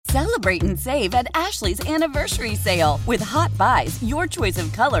Celebrate and save at Ashley's Anniversary Sale. With Hot Buys, your choice of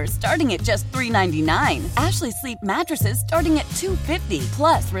colors starting at just $3.99. Ashley Sleep mattresses starting at $2.50.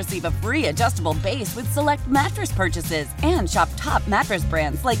 Plus, receive a free adjustable base with select mattress purchases. And shop top mattress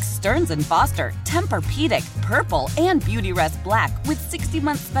brands like Stearns & Foster, Tempur-Pedic, Purple, and Beautyrest Black with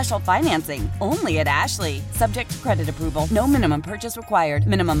 60-month special financing. Only at Ashley. Subject to credit approval. No minimum purchase required.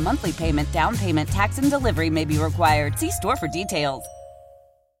 Minimum monthly payment, down payment, tax, and delivery may be required. See store for details.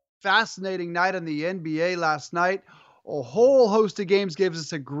 Fascinating night in the NBA last night. A whole host of games gave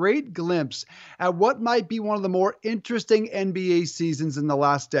us a great glimpse at what might be one of the more interesting NBA seasons in the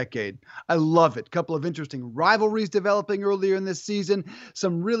last decade. I love it. A couple of interesting rivalries developing earlier in this season.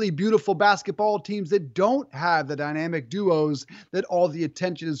 Some really beautiful basketball teams that don't have the dynamic duos that all the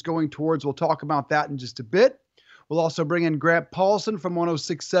attention is going towards. We'll talk about that in just a bit. We'll also bring in Grant Paulson from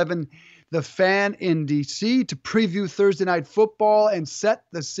 106.7 The Fan in D.C. to preview Thursday Night Football and set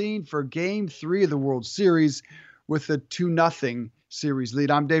the scene for Game 3 of the World Series with a 2-0 series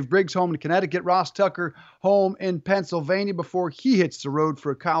lead. I'm Dave Briggs, home in Connecticut. Ross Tucker home in Pennsylvania before he hits the road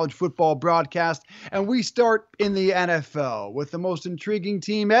for a college football broadcast. And we start in the NFL with the most intriguing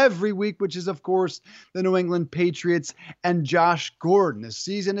team every week, which is, of course, the New England Patriots and Josh Gordon. The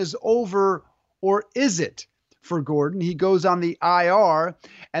season is over, or is it? For Gordon, he goes on the IR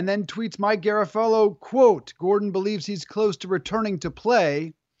and then tweets Mike Garafolo, quote, Gordon believes he's close to returning to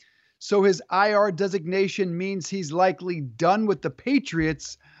play, so his IR designation means he's likely done with the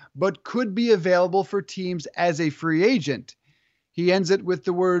Patriots, but could be available for teams as a free agent. He ends it with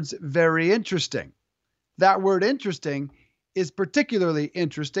the words, very interesting. That word interesting is particularly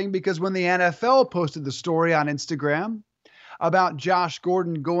interesting because when the NFL posted the story on Instagram about Josh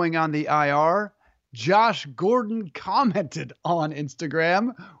Gordon going on the IR, Josh Gordon commented on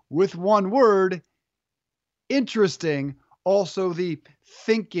Instagram with one word, interesting, also the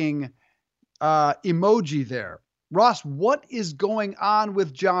thinking emoji there. Ross, what is going on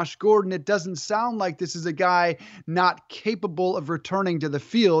with Josh Gordon? It doesn't sound like this is a guy not capable of returning to the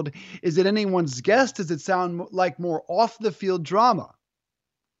field. Is it anyone's guess? Does it sound like more off-the-field drama?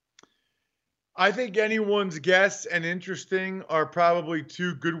 I think anyone's guess and interesting are probably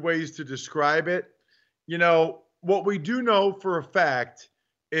two good ways to describe it. You know, what we do know for a fact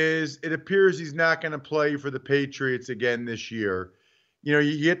is it appears he's not going to play for the Patriots again this year. You know,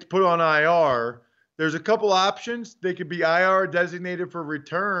 you get to put on IR. There's a couple options. They could be IR designated for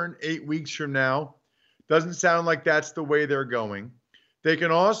return 8 weeks from now. Doesn't sound like that's the way they're going. They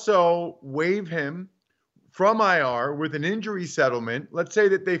can also waive him from IR with an injury settlement. Let's say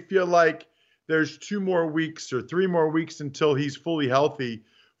that they feel like there's 2 more weeks or 3 more weeks until he's fully healthy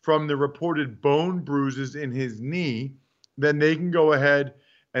from the reported bone bruises in his knee. Then they can go ahead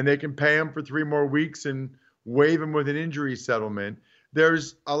and they can pay him for 3 more weeks and waive him with an injury settlement.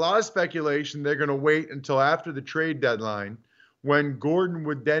 There's a lot of speculation they're going to wait until after the trade deadline when Gordon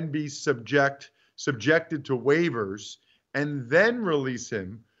would then be subjected to waivers and then release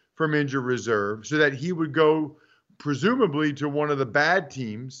him from injured reserve so that he would go presumably to one of the bad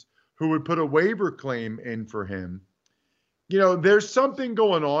teams who would put a waiver claim in for him. You know, there's something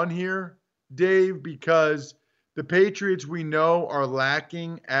going on here, Dave, because the Patriots we know are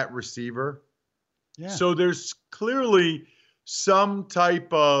lacking at receiver. Yeah. So there's clearly some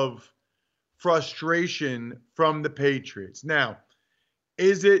type of frustration from the Patriots. Now,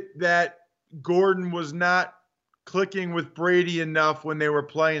 is it that Gordon was not clicking with Brady enough when they were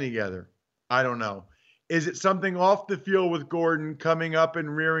playing together? I don't know. Is it something off the field with Gordon coming up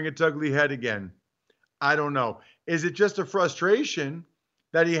and rearing its ugly head again? I don't know. Is it just a frustration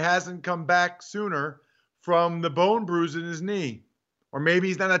that he hasn't come back sooner from the bone bruise in his knee? Or maybe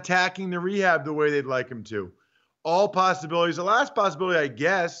he's not attacking the rehab the way they'd like him to. All possibilities. The last possibility, I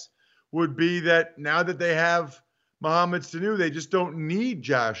guess, would be that now that they have Mohamed Sanu, they just don't need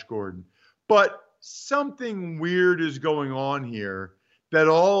Josh Gordon. But something weird is going on here that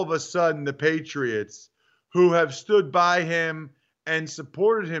all of a sudden the Patriots, who have stood by him and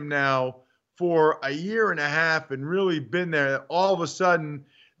supported him now for a year and a half and really been there, all of a sudden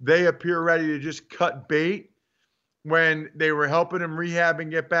they appear ready to just cut bait when they were helping him rehab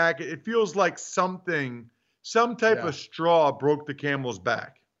and get back. It feels like some type of straw broke the camel's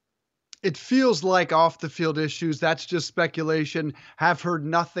back. It feels like off the field issues. That's just speculation. Have heard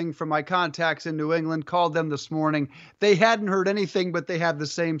nothing from my contacts in New England. Called them this morning. They hadn't heard anything, but they have the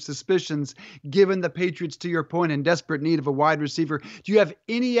same suspicions, given the Patriots, to your point, in desperate need of a wide receiver. Do you have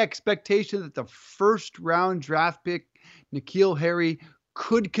any expectation that the first round draft pick, N'Keal Harry,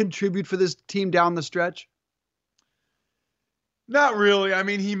 could contribute for this team down the stretch? Not really. I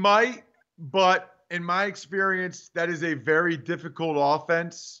mean, he might, but in my experience, that is a very difficult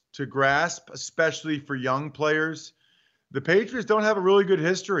offense to grasp, especially for young players. The Patriots don't have a really good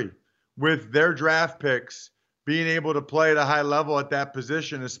history with their draft picks being able to play at a high level at that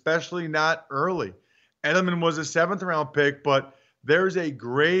position, especially not early. Edelman was a 7th-round pick, but there's a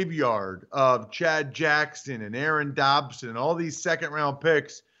graveyard of Chad Jackson and Aaron Dobson and all these 2nd-round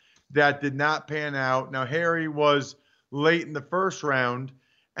picks that did not pan out. Now, Harry was late in the 1st round,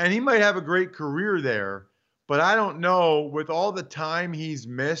 and he might have a great career there, but I don't know, with all the time he's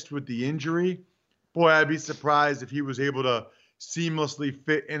missed with the injury, boy, I'd be surprised if he was able to seamlessly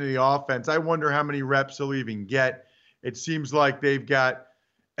fit into the offense. I wonder how many reps he'll even get. It seems like they've got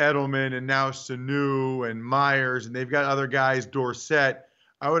Edelman and now Sanu and Myers, and they've got other guys, Dorsett.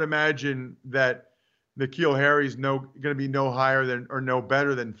 I would imagine that N'Keal Harry's going to be no higher than or no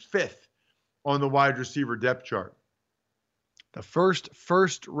better than 5th on the wide receiver depth chart. The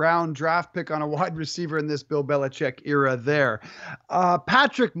first round draft pick on a wide receiver in this Bill Belichick era there.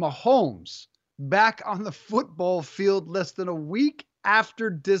 Patrick Mahomes back on the football field less than a week after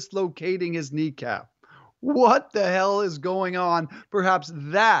dislocating his kneecap. What the hell is going on? Perhaps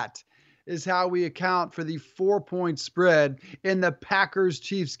that is how we account for the 4-point spread in the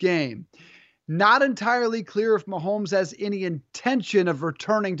Packers-Chiefs game. Not entirely clear if Mahomes has any intention of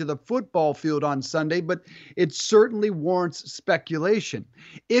returning to the football field on Sunday, but it certainly warrants speculation.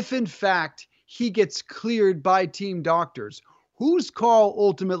 If, in fact, he gets cleared by team doctors, whose call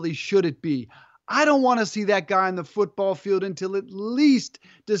ultimately should it be? I don't want to see that guy on the football field until at least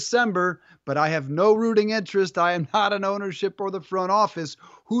December, but I have no rooting interest. I am not an ownership or the front office.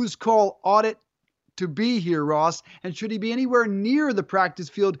 Whose call ought it to be here, Ross? And should he be anywhere near the practice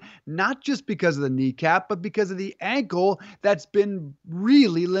field, not just because of the kneecap, but because of the ankle that's been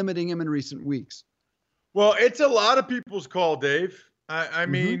really limiting him in recent weeks? Well, it's a lot of people's call, Dave. I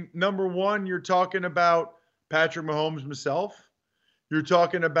mean, number one, you're talking about Patrick Mahomes himself. You're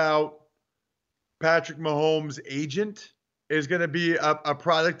talking about Patrick Mahomes' agent is going to be a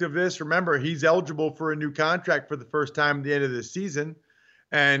product of this. Remember, he's eligible for a new contract for the first time at the end of the season,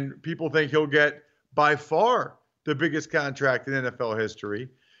 and people think he'll get by far the biggest contract in NFL history.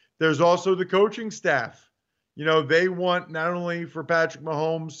 There's also the coaching staff. You know, they want not only for Patrick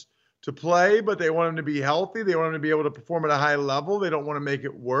Mahomes to play, but they want him to be healthy. They want him to be able to perform at a high level. They don't want to make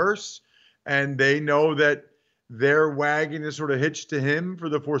it worse. And they know that their wagon is sort of hitched to him for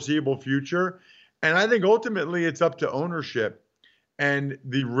the foreseeable future. And I think ultimately it's up to ownership and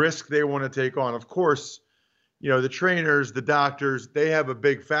the risk they want to take on. Of course, you know, the trainers, the doctors, they have a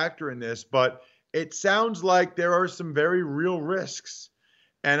big factor in this, but it sounds like there are some very real risks.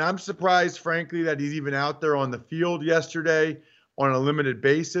 And I'm surprised, frankly, that he's even out there on the field yesterday on a limited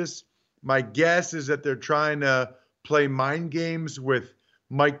basis. My guess is that they're trying to play mind games with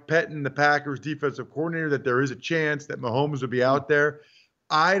Mike Pettin, the Packers defensive coordinator, that there is a chance that Mahomes would be out there.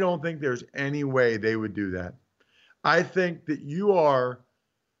 I don't think there's any way they would do that. I think that you are,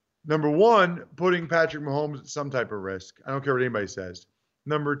 number one, putting Patrick Mahomes at some type of risk. I don't care what anybody says.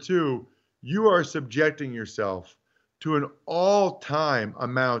 Number two, you are subjecting yourself to an all-time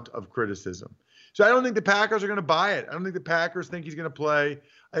amount of criticism. So I don't think the Packers are going to buy it. I don't think the Packers think he's going to play.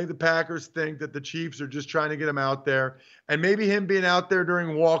 I think the Packers think that the Chiefs are just trying to get him out there. And maybe him being out there during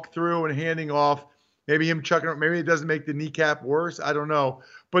walkthrough and handing off, maybe him chucking it, maybe it doesn't make the kneecap worse. I don't know.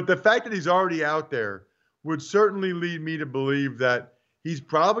 But the fact that he's already out there would certainly lead me to believe that he's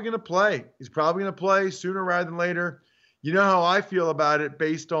probably going to play. He's probably going to play sooner rather than later. You know how I feel about it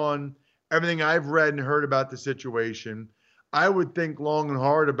based on everything I've read and heard about the situation. I would think long and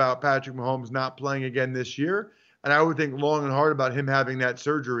hard about Patrick Mahomes not playing again this year. And I would think long and hard about him having that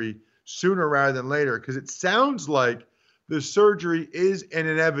surgery sooner rather than later, because it sounds like the surgery is an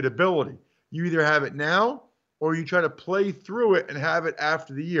inevitability. You either have it now or you try to play through it and have it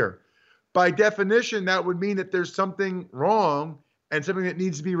after the year. By definition, that would mean that there's something wrong and something that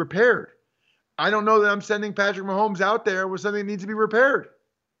needs to be repaired. I don't know that I'm sending Patrick Mahomes out there with something that needs to be repaired.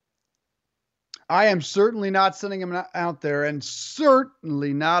 I am certainly not sending him out there, and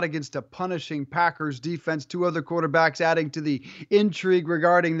certainly not against a punishing Packers defense. Two other quarterbacks adding to the intrigue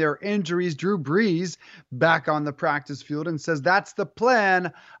regarding their injuries. Drew Brees back on the practice field and says, that's the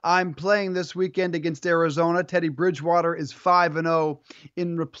plan. I'm playing this weekend against Arizona. Teddy Bridgewater is 5-0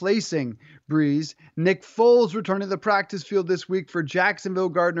 in replacing Brees. Nick Foles returning to the practice field this week for Jacksonville.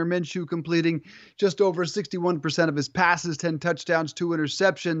 Gardner Minshew completing just over 61% of his passes, 10 touchdowns, 2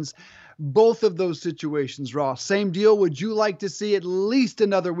 interceptions. Both of those situations, Ross, same deal. Would you like to see at least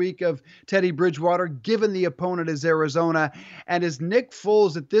another week of Teddy Bridgewater, given the opponent is Arizona? And is Nick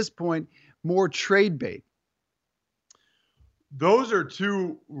Foles at this point more trade bait? Those are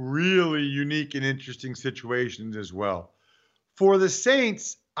two really unique and interesting situations as well. For the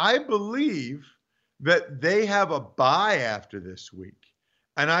Saints, I believe that they have a bye after this week.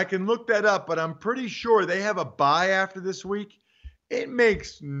 And I can look that up, but I'm pretty sure they have a bye after this week. It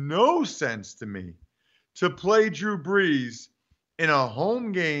makes no sense to me to play Drew Brees in a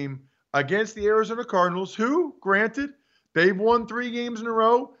home game against the Arizona Cardinals, who, granted, they've won 3 games in a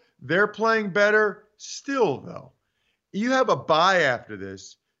row. They're playing better still, though. You have a bye after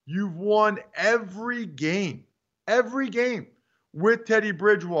this. You've won every game with Teddy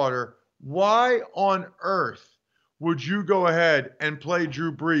Bridgewater. Why on earth would you go ahead and play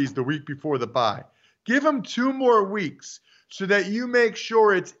Drew Brees the week before the bye? Give him 2 more weeks so that you make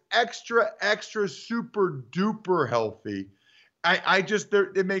sure it's extra super duper healthy.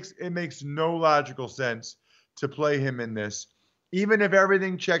 It makes no logical sense to play him in this. Even if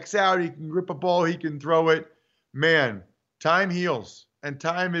everything checks out, he can grip a ball, he can throw it. Man, time heals, and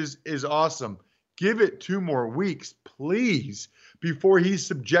time is awesome. Give it 2 more weeks, please, before he's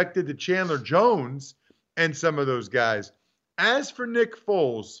subjected to Chandler Jones and some of those guys. As for Nick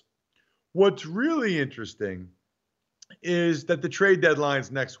Foles, what's really interesting is that the trade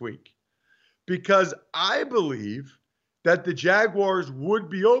deadline's next week, because I believe that the Jaguars would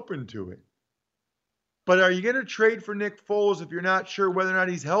be open to it. But are you going to trade for Nick Foles if you're not sure whether or not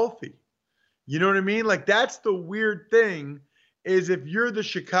he's healthy? You know what I mean? Like, that's the weird thing, is if you're the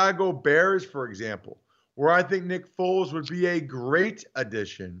Chicago Bears, for example, where I think Nick Foles would be a great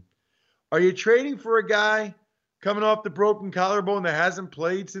addition, are you trading for a guy coming off the broken collarbone that hasn't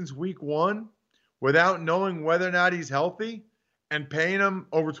played since week 1 without knowing whether or not he's healthy and paying him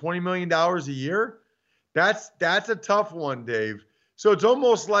over $20 million a year? That's a tough one, Dave. So it's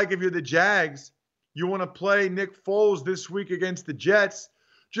almost like if you're the Jags, you want to play Nick Foles this week against the Jets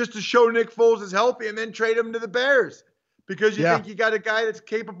just to show Nick Foles is healthy and then trade him to the Bears because you think you got a guy that's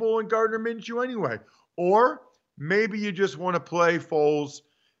capable in Gardner Minshew anyway. Or maybe you just want to play Foles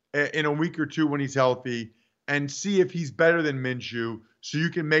in a week or 2 when he's healthy and see if he's better than Minshew so you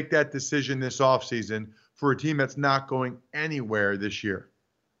can make that decision this offseason for a team that's not going anywhere this year.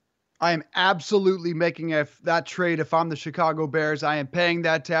 I am absolutely making that trade if I'm the Chicago Bears. I am paying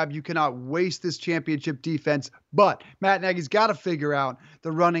that tab. You cannot waste this championship defense. But Matt Nagy's got to figure out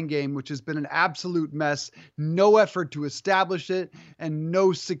the running game, which has been an absolute mess. No effort to establish it and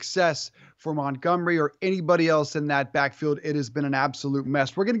no success for Montgomery or anybody else in that backfield. It has been an absolute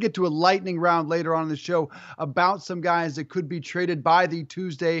mess. We're going to get to a lightning round later on in the show about some guys that could be traded by the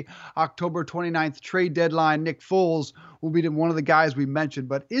Tuesday, October 29th trade deadline. Nick Foles will be one of the guys we mentioned.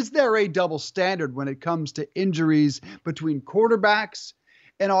 But is there a double standard when it comes to injuries between quarterbacks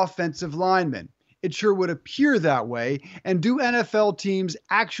and offensive linemen? It sure would appear that way. And do NFL teams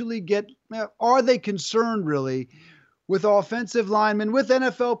actually are they concerned really with offensive linemen, with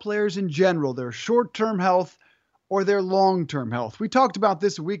NFL players in general, their short-term health or their long-term health? We talked about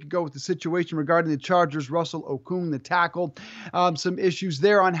this a week ago with the situation regarding the Chargers, Russell Okung, the tackle, some issues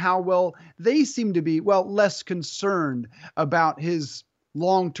there on how well they seem to be, less concerned about his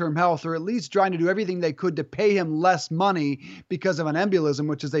long-term health, or at least trying to do everything they could to pay him less money because of an embolism,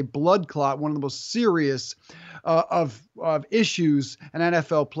 which is a blood clot, one of the most serious of issues an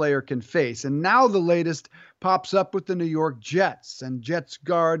NFL player can face. And now the latest pops up with the New York Jets and Jets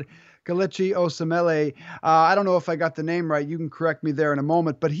guard Kelechi Osemele. I don't know if I got the name right. You can correct me there in a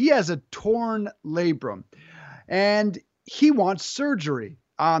moment, but he has a torn labrum and he wants surgery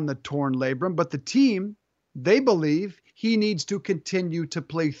on the torn labrum, but the team, they believe he needs to continue to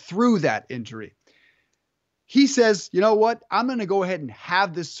play through that injury. He says, you know what? I'm going to go ahead and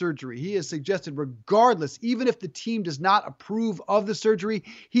have this surgery. He has suggested regardless, even if the team does not approve of the surgery,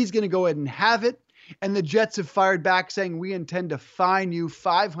 he's going to go ahead and have it. And the Jets have fired back saying, we intend to fine you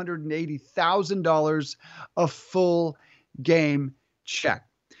 $580,000 a full game check.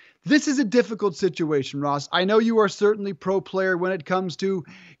 This is a difficult situation, Ross. I know you are certainly pro player when it comes to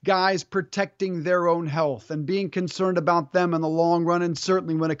guys protecting their own health and being concerned about them in the long run, and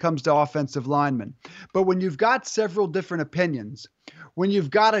certainly when it comes to offensive linemen. But when you've got several different opinions, when you've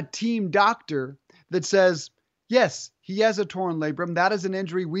got a team doctor that says, yes, he has a torn labrum, that is an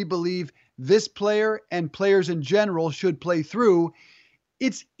injury we believe this player and players in general should play through,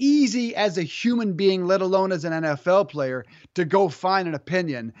 it's easy as a human being, let alone as an NFL player, to go find an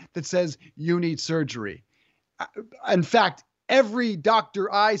opinion that says you need surgery. In fact, every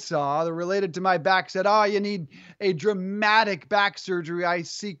doctor I saw that related to my back said, you need a dramatic back surgery. I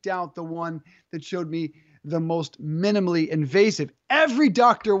seeked out the one that showed me the most minimally invasive. Every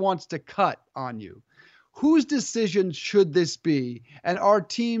doctor wants to cut on you. Whose decision should this be? And are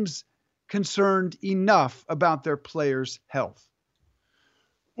teams concerned enough about their players' health?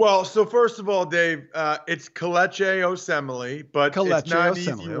 Well, so first of all, Dave, it's Kelechi Osemele, but it's not an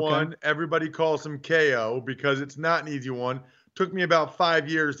easy one. Everybody calls him KO because it's not an easy one. Took me about 5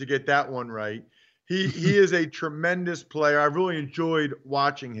 years to get that one right. He is a tremendous player. I really enjoyed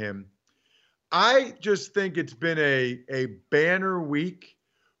watching him. I just think it's been a banner week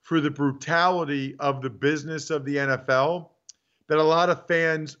for the brutality of the business of the NFL that a lot of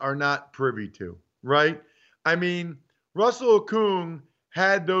fans are not privy to, right? I mean, Russell Okung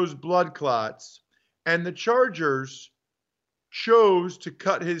had those blood clots, and the Chargers chose to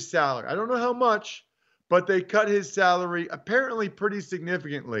cut his salary. I don't know how much, but they cut his salary apparently pretty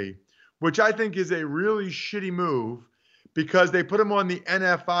significantly, which I think is a really shitty move because they put him on the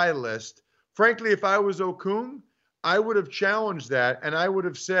NFI list. Frankly, if I was Okung, I would have challenged that, and I would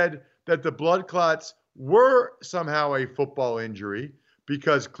have said that the blood clots were somehow a football injury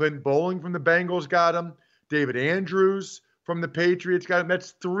because Clint Bowling from the Bengals got him, David Andrews from the Patriots got him.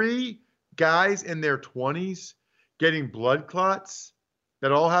 That's 3 guys in their 20s getting blood clots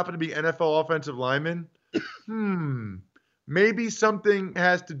that all happen to be NFL offensive linemen. Maybe something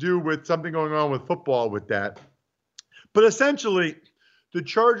has to do with something going on with football with that. But essentially, the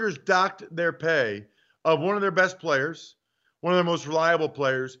Chargers docked their pay of one of their best players, one of their most reliable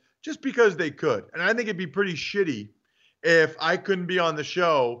players, just because they could. And I think it'd be pretty shitty if I couldn't be on the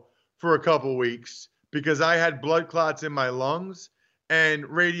show for a couple weeks because I had blood clots in my lungs and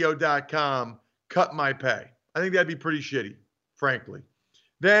radio.com cut my pay. I think that'd be pretty shitty, frankly.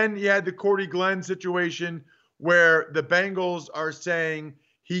 Then you had the Cordy Glenn situation where the Bengals are saying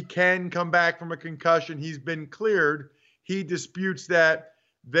he can come back from a concussion. He's been cleared. He disputes that.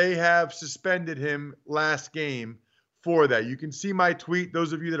 They have suspended him last game for that. You can see my tweet,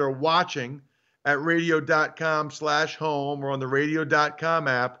 those of you that are watching at radio.com/home or on the radio.com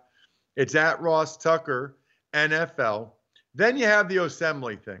app. It's at Ross Tucker, NFL. Then you have the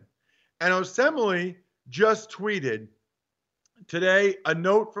Osemele thing. And Osemele just tweeted today a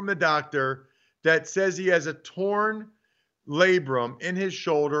note from the doctor that says he has a torn labrum in his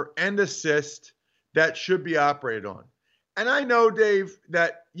shoulder and a cyst that should be operated on. And I know, Dave,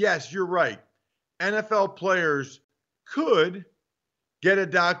 that, yes, you're right. NFL players could get a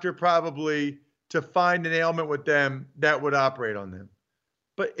doctor probably to find an ailment with them that would operate on them.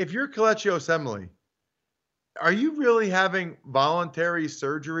 But if you're Kelechi Osemele, are you really having voluntary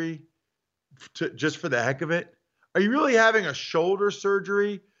surgery just for the heck of it? Are you really having a shoulder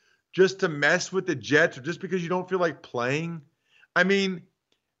surgery just to mess with the Jets or just because you don't feel like playing? I mean,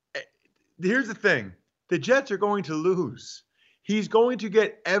 here's the thing. The Jets are going to lose. He's going to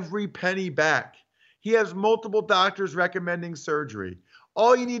get every penny back. He has multiple doctors recommending surgery.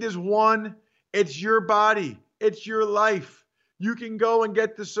 All you need is one. It's your body. It's your life. You can go and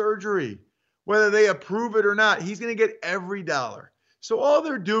get the surgery. Whether they approve it or not, he's going to get every dollar. So all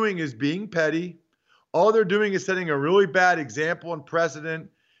they're doing is being petty. All they're doing is setting a really bad example and precedent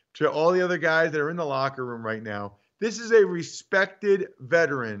to all the other guys that are in the locker room right now. This is a respected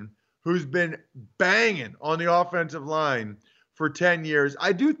veteran who's been banging on the offensive line for 10 years.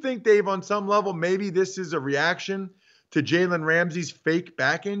 I do think, Dave, on some level, maybe this is a reaction to Jalen Ramsey's fake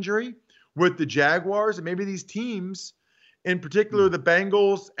back injury with the Jaguars. And maybe these teams, in particular the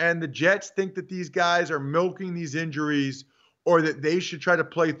Bengals and the Jets, think that these guys are milking these injuries or that they should try to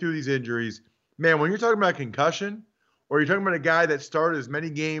play through these injuries. Man, when you're talking about concussion or you're talking about a guy that started as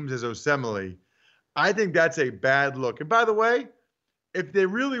many games as Osemele, I think that's a bad look. And by the way, if they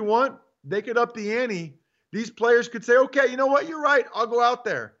really want, they could up the ante. These players could say, okay, you know what? You're right. I'll go out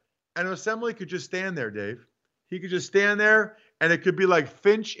there. And Osemele could just stand there, Dave. He could just stand there, and it could be like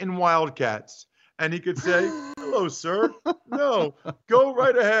Finch in Wildcats. And he could say, hello, sir. No, go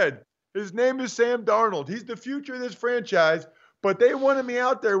right ahead. His name is Sam Darnold. He's the future of this franchise, but they wanted me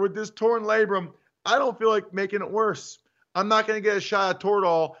out there with this torn labrum. I don't feel like making it worse. I'm not going to get a shot of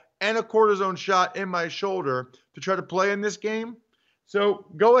Toradol and a cortisone shot in my shoulder to try to play in this game. So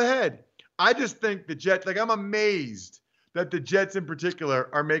go ahead. I just think the Jets, I'm amazed that the Jets in particular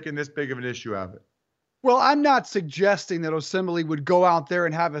are making this big of an issue out of it. Well, I'm not suggesting that Osemele would go out there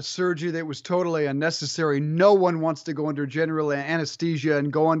and have a surgery that was totally unnecessary. No one wants to go under general anesthesia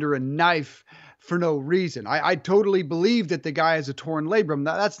and go under a knife for no reason. I totally believe that the guy has a torn labrum.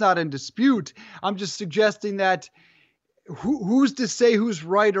 That's not in dispute. I'm just suggesting that who's to say who's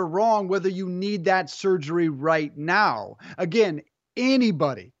right or wrong, whether you need that surgery right now. Again,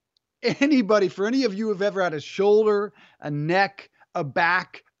 anybody, for any of you who have ever had a shoulder, a neck, a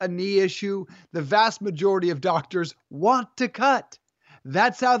back, a knee issue, the vast majority of doctors want to cut.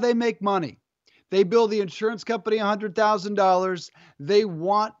 That's how they make money. They bill the insurance company $100,000. They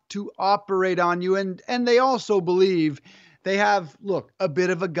want to operate on you. And they also believe they have, look, a bit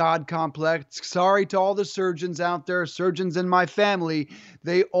of a God complex. Sorry to all the surgeons out there, surgeons in my family.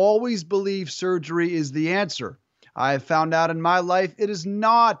 They always believe surgery is the answer. I have found out in my life it is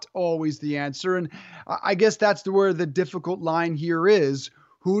not always the answer. And I guess that's where the difficult line here is.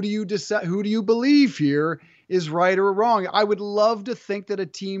 Who do you decide? Who do you believe here is right or wrong? I would love to think that a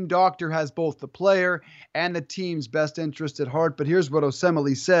team doctor has both the player and the team's best interest at heart. But here's what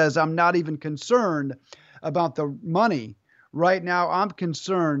Osemele says. I'm not even concerned about the money. Right now, I'm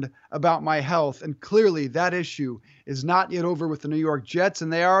concerned about my health. And clearly that issue is not yet over with the New York Jets.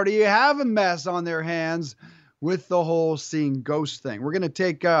 And they already have a mess on their hands with the whole seeing ghosts thing. We're going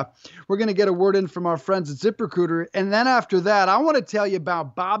to get a word in from our friends at ZipRecruiter. And then after that, I want to tell you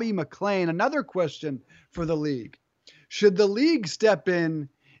about Bobby McClain. Another question for the league. Should the league step in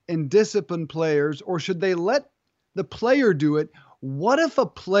and discipline players, or should they let the player do it? What if a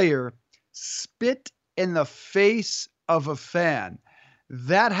player spit in the face of a fan?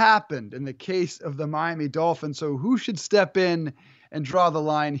 That happened in the case of the Miami Dolphins. So who should step in and draw the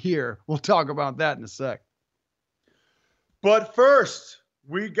line here? We'll talk about that in a sec. But first,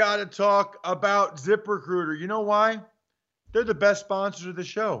 we got to talk about ZipRecruiter. You know why? They're the best sponsors of the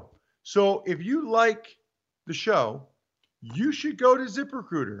show. So if you like the show, you should go to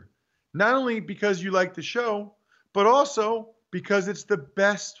ZipRecruiter. Not only because you like the show, but also because it's the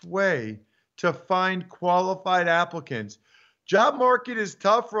best way to find qualified applicants. Job market is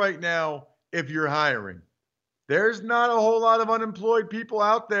tough right now if you're hiring. There's not a whole lot of unemployed people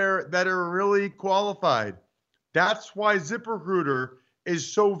out there that are really qualified. That's why ZipRecruiter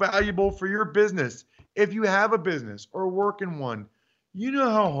is so valuable for your business. If you have a business or work in one, you know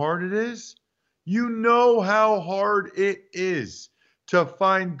how hard it is. You know how hard it is to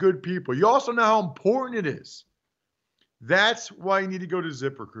find good people. You also know how important it is. That's why you need to go to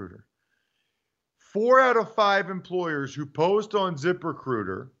ZipRecruiter. 4 out of 5 employers who post on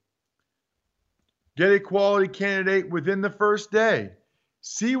ZipRecruiter get a quality candidate within the first day.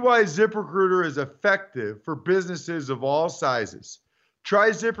 See why ZipRecruiter is effective for businesses of all sizes.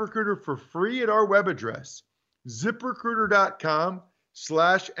 Try ZipRecruiter for free at our web address,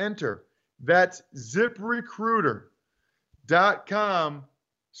 ZipRecruiter.com/enter. That's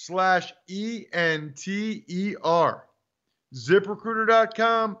ZipRecruiter.com/ENTER.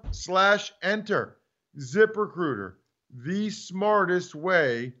 ZipRecruiter.com/enter. ZipRecruiter, the smartest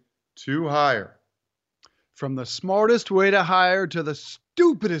way to hire. From the smartest way to hire to the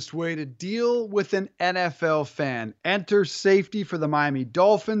stupidest way to deal with an NFL fan. Enter safety for the Miami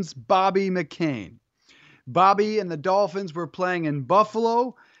Dolphins, Bobby McCain. Bobby and the Dolphins were playing in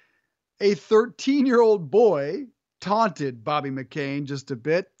Buffalo. A 13-year-old boy taunted Bobby McCain just a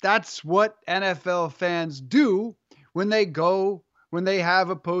bit. That's what NFL fans do when they have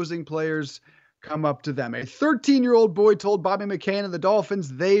opposing players come up to them. A 13-year-old boy told Bobby McCain and the Dolphins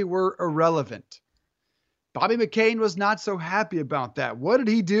they were irrelevant. Bobby McCain was not so happy about that. What did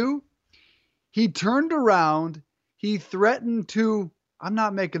he do? He turned around. He threatened to, I'm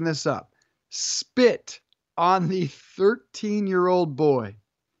not making this up, spit on the 13-year-old boy.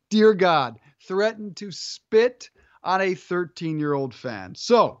 Dear God, threatened to spit on a 13-year-old fan.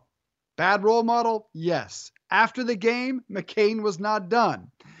 So, bad role model? Yes. After the game, McCain was not done.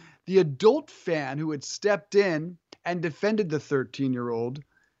 The adult fan who had stepped in and defended the 13-year-old,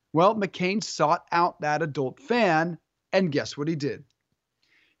 well, McCain sought out that adult fan, and guess what he did?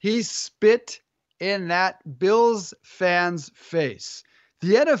 He spit in that Bills fan's face.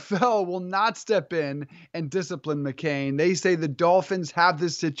 The NFL will not step in and discipline McCain. They say the Dolphins have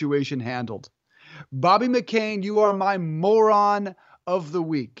this situation handled. Bobby McCain, you are my moron of the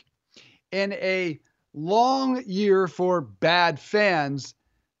week. In a long year for bad fans,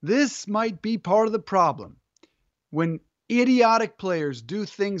 this might be part of the problem. When idiotic players do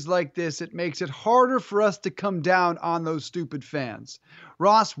things like this, it makes it harder for us to come down on those stupid fans.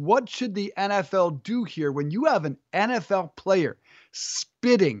 Ross, what should the NFL do here when you have an NFL player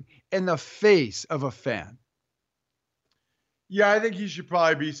spitting in the face of a fan? Yeah, I think he should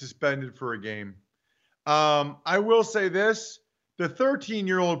probably be suspended for a game. I will say this. The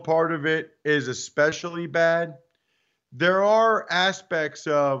 13-year-old part of it is especially bad. There are aspects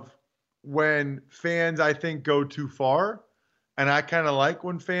of when fans, I think, go too far. And I kind of like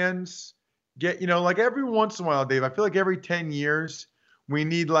when fans get, like every once in a while, Dave, I feel like every 10 years, we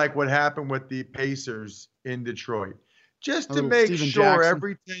need like what happened with the Pacers in Detroit. Just to make sure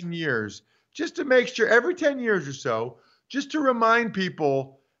every 10 years, every 10 years or so, just to remind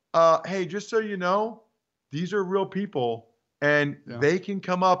people, hey, just so you know, these are real people and they can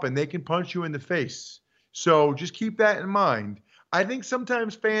come up and they can punch you in the face. So just keep that in mind. I think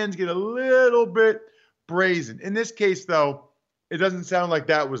sometimes fans get a little bit brazen. In this case, though, it doesn't sound like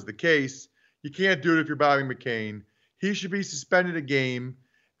that was the case. You can't do it if you're Bobby McCain. He should be suspended a game.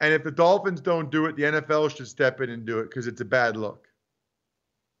 And if the Dolphins don't do it, the NFL should step in and do it because it's a bad look.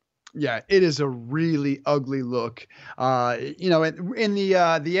 Yeah, it is a really ugly look. In the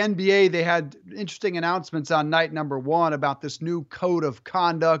NBA, they had interesting announcements on night number 1 about this new code of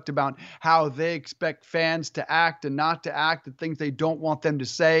conduct, about how they expect fans to act and not to act, the things they don't want them to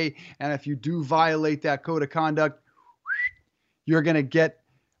say. And if you do violate that code of conduct, you're going to get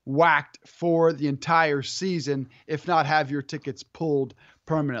whacked for the entire season, if not have your tickets pulled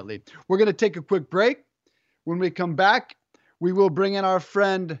permanently. We're going to take a quick break. When we come back, we will bring in our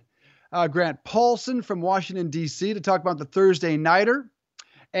friend Grant Paulsen from Washington, D.C. to talk about the Thursday Nighter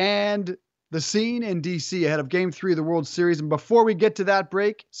and the scene in D.C. ahead of Game 3 of the World Series. And before we get to that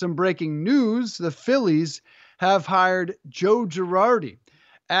break, some breaking news. The Phillies have hired Joe Girardi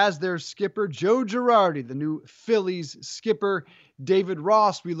as their skipper. Joe Girardi, the new Phillies skipper. David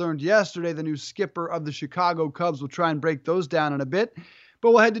Ross, we learned yesterday, the new skipper of the Chicago Cubs. We'll try and break those down in a bit.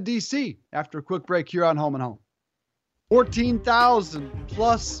 But we'll head to D.C. after a quick break here on Home and Home. 14,000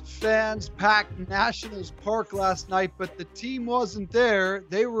 plus fans packed Nationals Park last night, but the team wasn't there.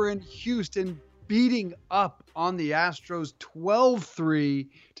 They were in Houston beating up on the Astros 12-3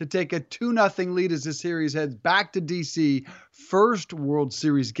 to take a 2-0 lead as the series heads back to D.C. First World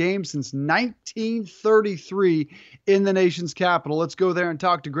Series game since 1933 in the nation's capital. Let's go there and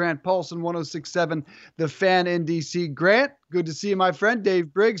talk to Grant Paulsen, 106.7 The Fan in D.C. Grant, good to see you, my friend.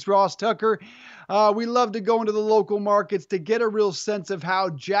 Dave Briggs, Ross Tucker. We love to go into the local markets to get a real sense of how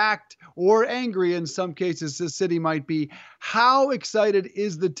jacked or angry in some cases the city might be. How excited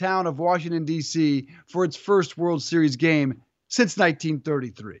is the town of Washington, D.C. for its first World Series game since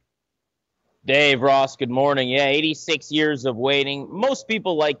 1933? Dave, Ross, good morning. Yeah, 86 years of waiting. Most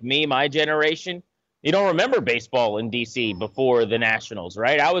people like me, my generation, you don't remember baseball in D.C. before the Nationals,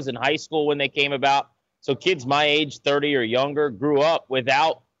 right? I was in high school when they came about. So kids my age, 30 or younger, grew up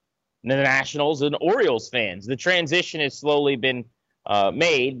without the Nationals and Orioles fans. The transition has slowly been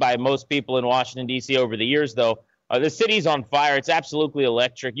made by most people in Washington, D.C. over the years, though. The city's on fire. It's absolutely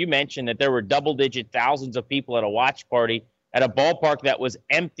electric. You mentioned that there were double-digit thousands of people at a watch party at a ballpark that was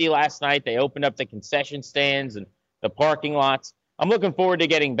empty last night. They opened up the concession stands and the parking lots. I'm looking forward to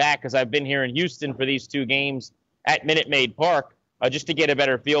getting back because I've been here in Houston for these 2 games at Minute Maid Park just to get a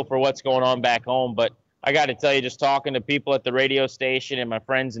better feel for what's going on back home. But I got to tell you, just talking to people at the radio station and my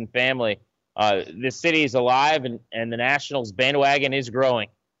friends and family, the city is alive and the Nationals bandwagon is growing.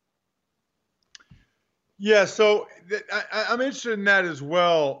 Yeah, so I'm interested in that as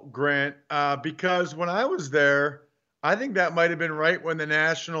well, Grant, because when I was there, I think that might have been right when the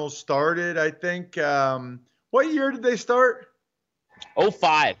Nationals started. I think, what year did they start?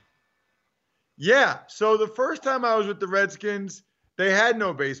 2005. Yeah, so the first time I was with the Redskins, they had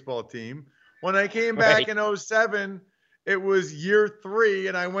no baseball team. When I came back in 2007, it was year 3,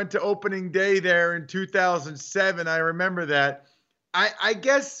 and I went to opening day there in 2007. I remember that. I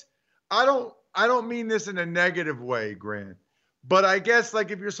guess I don't mean this in a negative way, Grant, but I guess like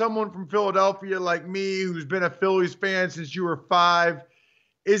if you're someone from Philadelphia like me who's been a Phillies fan since you were 5,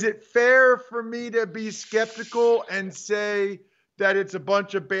 is it fair for me to be skeptical and say that it's a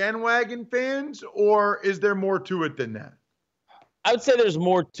bunch of bandwagon fans, or is there more to it than that? I would say there's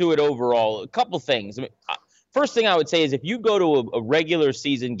more to it overall. A couple things. I mean, first thing I would say is if you go to a regular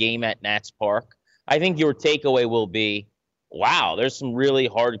season game at Nats Park, I think your takeaway will be, wow, there's some really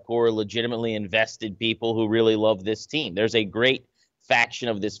hardcore, legitimately invested people who really love this team. There's a great faction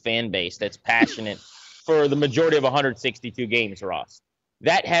of this fan base that's passionate for the majority of 162 games, Ross.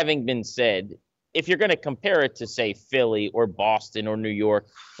 That having been said, if you're going to compare it to, say, Philly or Boston or New York,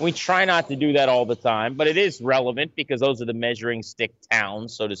 we try not to do that all the time, but it is relevant because those are the measuring stick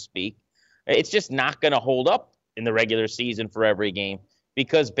towns, so to speak. It's just not going to hold up in the regular season for every game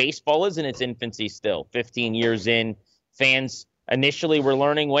because baseball is in its infancy still. 15 years in, fans initially were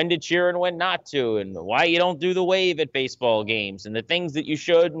learning when to cheer and when not to, and why you don't do the wave at baseball games, and the things that you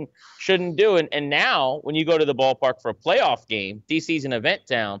should and shouldn't do. And now, when you go to the ballpark for a playoff game, DC's an event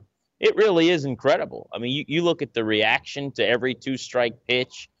town, it really is incredible. I mean, you look at the reaction to every 2-strike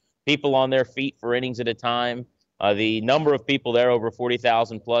pitch, people on their feet for innings at a time, the number of people there, over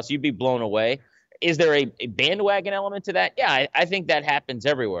 40,000 plus, you'd be blown away. Is there a bandwagon element to that? Yeah, I think that happens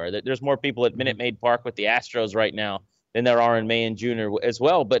everywhere. There's more people at Minute Maid Park with the Astros right now than there are in May and June as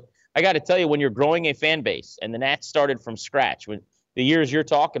well. But I got to tell you, when you're growing a fan base, and the Nats started from scratch, when the years you're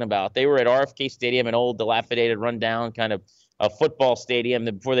talking about, they were at RFK Stadium, an old, dilapidated, rundown kind of football stadium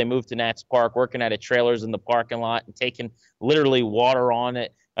before they moved to Nats Park, working out of trailers in the parking lot and taking literally water on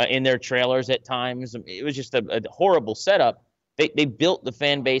it in their trailers at times. It was just a horrible setup. They built the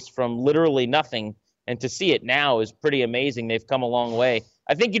fan base from literally nothing, and to see it now is pretty amazing. They've come a long way.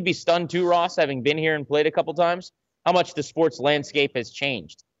 I think you'd be stunned too, Ross, having been here and played a couple times, how much the sports landscape has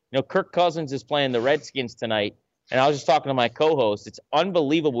changed. Kirk Cousins is playing the Redskins tonight, and I was just talking to my co-host. It's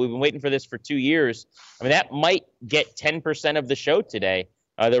unbelievable. We've been waiting for this for 2 years. I mean, that might get 10% of the show today.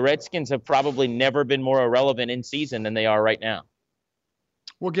 The Redskins have probably never been more irrelevant in season than they are right now.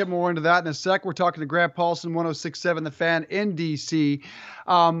 We'll get more into that in a sec. We're talking to Grant Paulsen, 106.7 The Fan in D.C.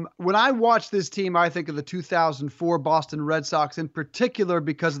 When I watch this team, I think of the 2004 Boston Red Sox in particular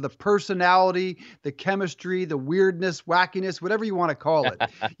because of the personality, the chemistry, the weirdness, wackiness, whatever you want to call it.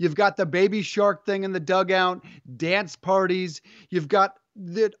 You've got the baby shark thing in the dugout, dance parties. You've got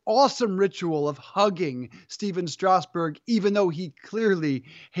the awesome ritual of hugging Steven Strasburg, even though he clearly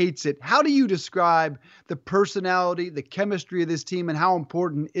hates it. How do you describe the personality, the chemistry of this team, and how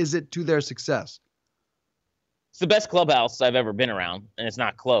important is it to their success? It's the best clubhouse I've ever been around, and it's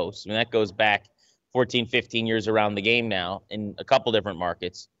not close. I mean, that goes back 14, 15 years around the game now in a couple different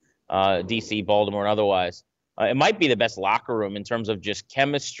markets, D.C., Baltimore, and otherwise. It might be the best locker room in terms of just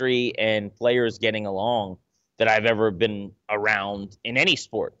chemistry and players getting along that I've ever been around in any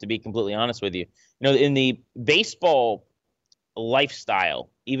sport, to be completely honest with you. In the baseball lifestyle,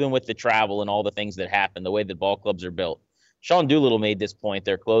 even with the travel and all the things that happen, the way that ball clubs are built. Sean Doolittle made this point,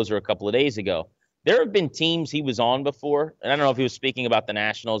 their closer, a couple of days ago. There have been teams he was on before, and I don't know if he was speaking about the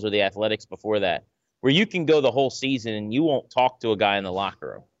Nationals or the Athletics before that, where you can go the whole season and you won't talk to a guy in the locker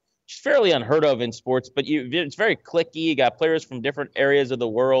room. It's fairly unheard of in sports, but it's very cliquey. You got players from different areas of the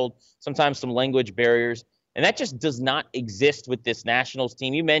world, sometimes some language barriers. And that just does not exist with this Nationals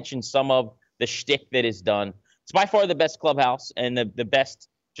team. You mentioned some of the shtick that is done. It's by far the best clubhouse and the best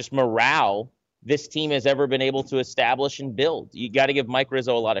just morale this team has ever been able to establish and build. You got to give Mike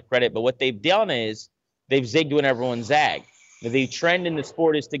Rizzo a lot of credit. But what they've done is they've zigged when everyone zagged. The trend in the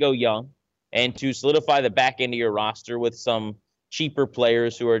sport is to go young and to solidify the back end of your roster with some cheaper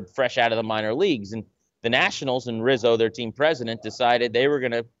players who are fresh out of the minor leagues. And the Nationals and Rizzo, their team president, decided they were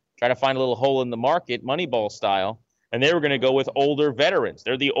going to try to find a little hole in the market, Moneyball style, and they were going to go with older veterans.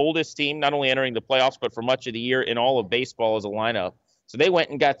 They're the oldest team, not only entering the playoffs, but for much of the year in all of baseball as a lineup. So they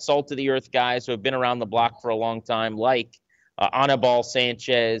went and got salt-of-the-earth guys who have been around the block for a long time, like Anibal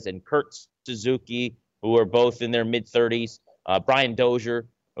Sanchez and Kurt Suzuki, who are both in their mid-30s, Brian Dozier,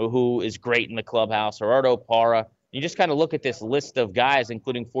 who is great in the clubhouse, Gerardo Parra. You just kind of look at this list of guys,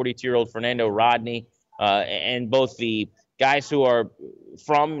 including 42-year-old Fernando Rodney, and both the guys who are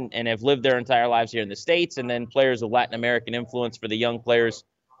from and have lived their entire lives here in the States, and then players of Latin American influence for the young players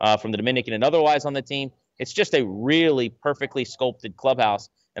from the Dominican and otherwise on the team. It's just a really perfectly sculpted clubhouse.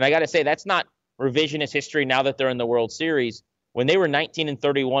 And I got to say, that's not revisionist history now that they're in the World Series. When they were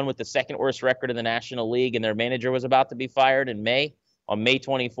 19-31 with the second worst record in the National League and their manager was about to be fired on May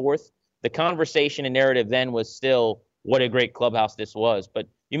 24th, the conversation and narrative then was still what a great clubhouse this was. But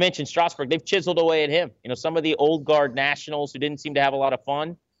you mentioned Strasburg. They've chiseled away at him. Some of the old guard Nationals who didn't seem to have a lot of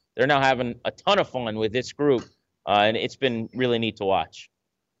fun, they're now having a ton of fun with this group, and it's been really neat to watch.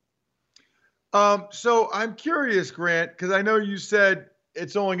 So I'm curious, Grant, because I know you said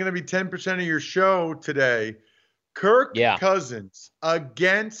it's only going to be 10% of your show today. Kirk Cousins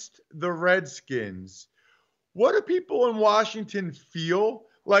against the Redskins. What do people in Washington feel?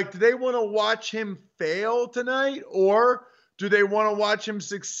 Like, do they want to watch him fail tonight, or do they want to watch him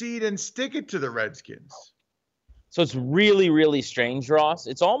succeed and stick it to the Redskins? So it's really, really strange, Ross.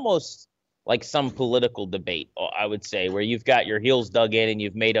 It's almost like some political debate, I would say, where you've got your heels dug in and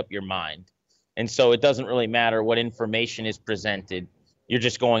you've made up your mind. And so it doesn't really matter what information is presented. You're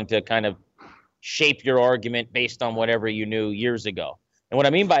just going to kind of shape your argument based on whatever you knew years ago. And what I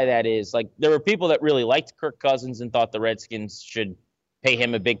mean by that is, like, there were people that really liked Kirk Cousins and thought the Redskins should pay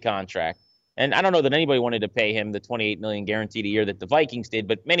him a big contract. And I don't know that anybody wanted to pay him the $28 million guaranteed a year that the Vikings did,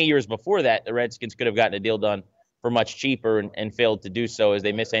 but many years before that, the Redskins could have gotten a deal done for much cheaper and failed to do so as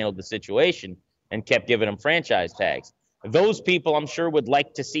they mishandled the situation and kept giving him franchise tags. Those people, I'm sure, would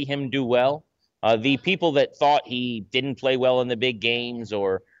like to see him do well. The people that thought he didn't play well in the big games,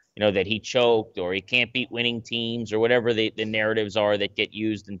 or that he choked, or he can't beat winning teams, or whatever the narratives are that get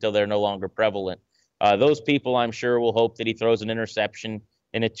used until they're no longer prevalent, those people, I'm sure, will hope that he throws an interception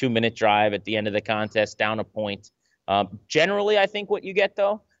in a 2-minute drive at the end of the contest down a point. Generally, I think what you get,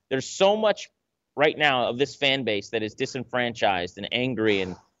 though, there's so much right now of this fan base that is disenfranchised and angry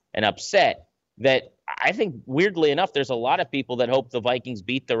and upset that I think, weirdly enough, there's a lot of people that hope the Vikings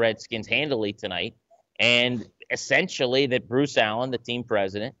beat the Redskins handily tonight. And essentially that Bruce Allen, the team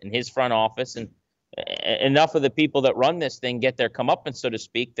president, and his front office, and enough of the people that run this thing get their comeuppance, so to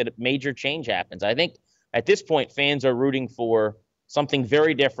speak, that a major change happens. I think at this point, fans are rooting for something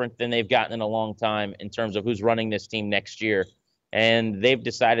very different than they've gotten in a long time in terms of who's running this team next year. And they've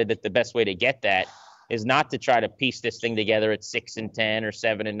decided that the best way to get that is not to try to piece this thing together at 6-10 or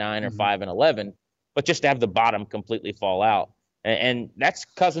 7-9 or 5-11, but just to have the bottom completely fall out. And that's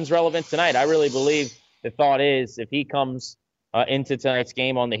Cousins' relevant tonight. I really believe the thought is if he comes into tonight's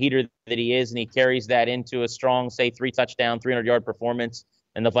game on the heater that he is, and he carries that into a strong, say, 3-touchdown, 300-yard performance,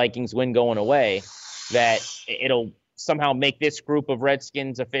 and the Vikings win going away, that it'll somehow make this group of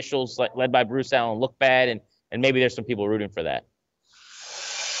Redskins officials led by Bruce Allen look bad, and maybe there's some people rooting for that.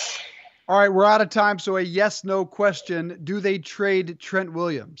 All right, we're out of time, so a yes/no question. Do they trade Trent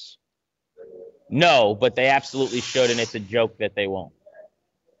Williams? No, but they absolutely should, and it's a joke that they won't.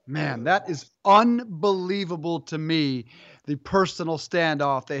 Man, that is unbelievable to me, the personal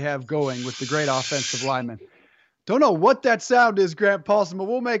standoff they have going with the great offensive lineman. Don't know what that sound is, Grant Paulsen, but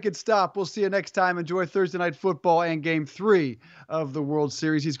we'll make it stop. We'll see you next time. Enjoy Thursday Night Football and Game 3 of the World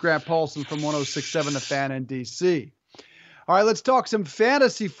Series. He's Grant Paulsen from 106.7 The Fan in D.C. All right, let's talk some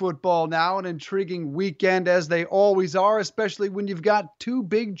fantasy football now. An intriguing weekend, as they always are, especially when you've got two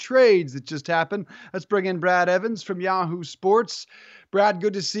big trades that just happened. Let's bring in Brad Evans from Yahoo Sports. Brad,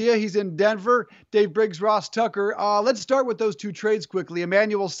 good to see you. He's in Denver. Dave Briggs, Ross Tucker. Let's start with those two trades quickly.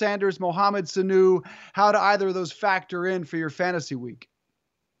 Emmanuel Sanders, Mohamed Sanu. How do either of those factor in for your fantasy week?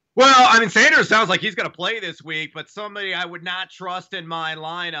 Well, I mean, Sanders sounds like he's going to play this week, but somebody I would not trust in my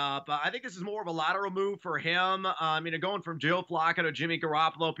lineup. I think this is more of a lateral move for him. Going from Joe Flacco to Jimmy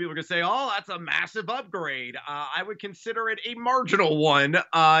Garoppolo, people are going to say, oh, that's a massive upgrade. I would consider it a marginal one.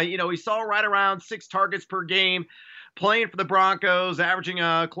 He saw right around 6 targets per game, playing for the Broncos, averaging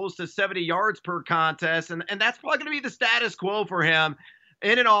close to 70 yards per contest, and that's probably going to be the status quo for him.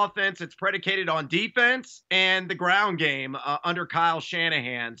 In an offense, it's predicated on defense and the ground game under Kyle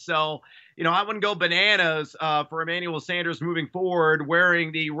Shanahan. So, I wouldn't go bananas for Emmanuel Sanders moving forward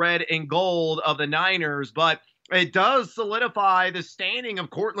wearing the red and gold of the Niners, but it does solidify the standing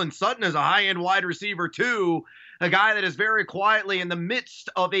of Courtland Sutton as a high-end wide receiver too, a guy that is very quietly in the midst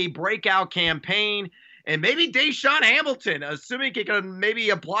of a breakout campaign. And maybe Deshaun Hamilton, assuming he can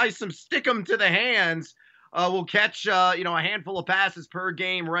maybe apply some stick-em to the hands, will catch, a handful of passes per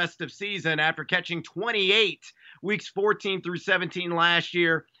game rest of season after catching 28 weeks 14 through 17 last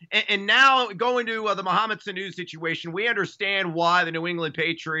year. And now going to the Mohamed Sanu situation, we understand why the New England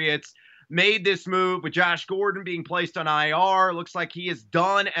Patriots made this move with Josh Gordon being placed on IR. Looks like he is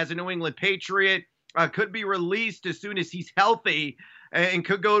done as a New England Patriot. Could be released as soon as he's healthy and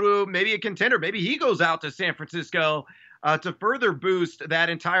could go to maybe a contender. Maybe he goes out to San Francisco to further boost that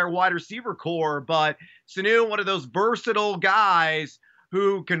entire wide receiver core. But Sanu, one of those versatile guys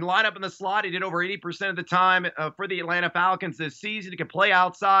who can line up in the slot. He did over 80% of the time for the Atlanta Falcons this season. He can play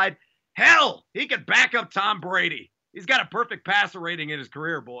outside. Hell, he could back up Tom Brady. He's got a perfect passer rating in his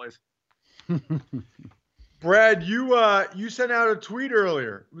career, boys. Brad, you sent out a tweet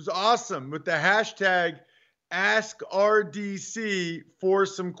earlier. It was awesome with the hashtag AskRDC for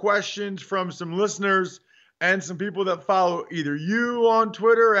some questions from some listeners and some people that follow either you on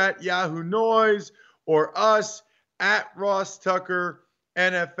Twitter at Yahoo Noise or us at Ross Tucker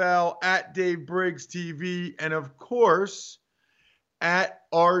NFL, at Dave Briggs TV, and of course at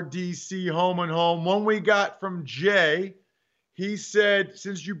RDC Home and Home. One we got from Jay. He said,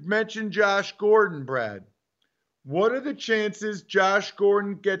 since you mentioned Josh Gordon, Brad, what are the chances Josh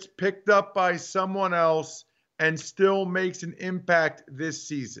Gordon gets picked up by someone else and still makes an impact this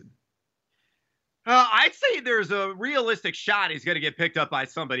season? I'd say there's a realistic shot he's going to get picked up by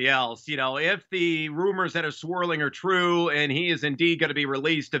somebody else. If the rumors that are swirling are true and he is indeed going to be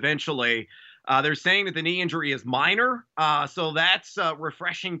released eventually, they're saying that the knee injury is minor. So that's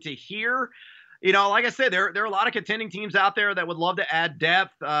refreshing to hear. Like I said, there are a lot of contending teams out there that would love to add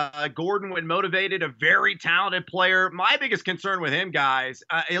depth. Gordon, when motivated, a very talented player. My biggest concern with him, guys,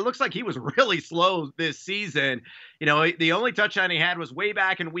 it looks like he was really slow this season. The only touchdown he had was way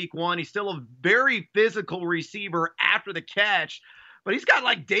back in week 1. He's still a very physical receiver after the catch, but he's got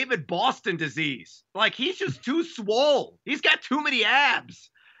like David Boston disease. Like he's just too swole. He's got too many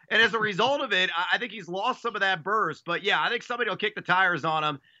abs. And as a result of it, I think he's lost some of that burst. But yeah, I think somebody will kick the tires on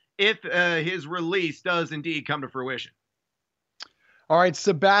him if his release does indeed come to fruition. All right,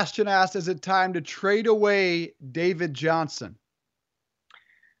 Sebastian asked, is it time to trade away David Johnson?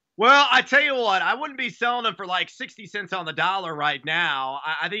 Well, I tell you what, I wouldn't be selling him for like 60 cents on the dollar right now.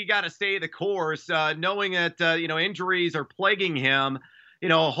 I think you got to stay the course, knowing that, injuries are plaguing him.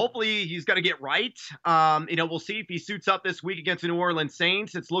 hopefully he's going to get right. We'll see if he suits up this week against the New Orleans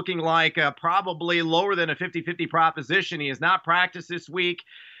Saints. It's looking like probably lower than a 50-50 proposition. He has not practiced this week.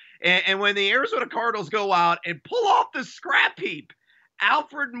 And when the Arizona Cardinals go out and pull off the scrap heap,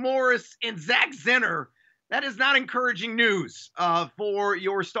 Alfred Morris and Zach Zenner, that is not encouraging news for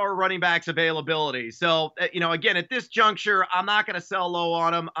your star running backs availability. So, again, at this juncture, I'm not going to sell low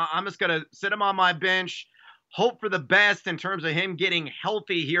on him. I'm just going to sit him on my bench, hope for the best in terms of him getting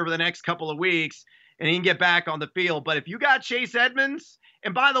healthy here for the next couple of weeks, and he can get back on the field. But if you got Chase Edmonds,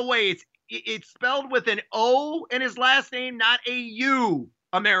 and by the way, it's spelled with an O in his last name, not a U,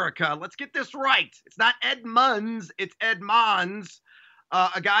 America. Let's get this right. It's not Edmonds, it's Edmonds.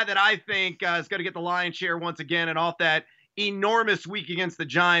 A guy that I think is going to get the lion's share once again, and off that enormous week against the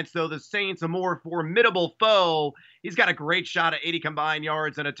Giants, though the Saints a more formidable foe, he's got a great shot at 80 combined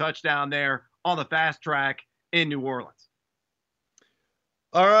yards and a touchdown there on the fast track in New Orleans.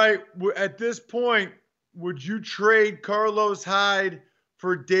 All right. At this point, would you trade Carlos Hyde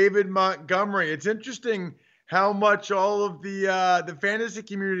for David Montgomery? It's interesting how much all of the fantasy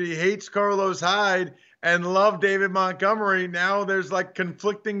community hates Carlos Hyde and love David Montgomery. Now there's like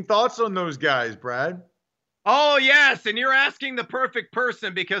conflicting thoughts on those guys, Brad. Oh, yes. And you're asking the perfect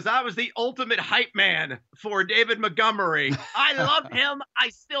person, because I was the ultimate hype man for David Montgomery. I love him. I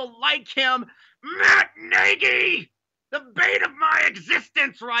still like him. Matt Nagy, the bane of my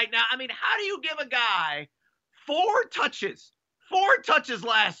existence right now. I mean, how do you give a guy four touches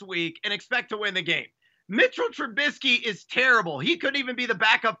last week and expect to win the game? Mitchell Trubisky is terrible. He couldn't even be the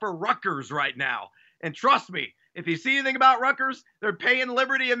backup for Rutgers right now. And trust me, if you see anything about Rutgers, they're paying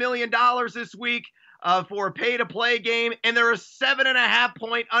Liberty $1 million this week for a pay-to-play game, and they're a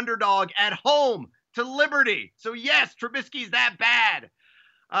 7.5-point underdog at home to Liberty. So yes, Trubisky's that bad.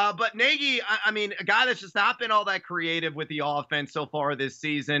 But Nagy, I mean, a guy that's just not been all that creative with the offense so far this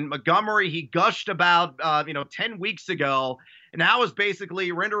season. Montgomery, he gushed about 10 weeks ago, and now is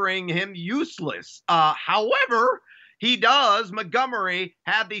basically rendering him useless. However, Montgomery,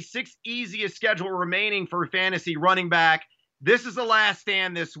 have the sixth easiest schedule remaining for fantasy running back. This is the last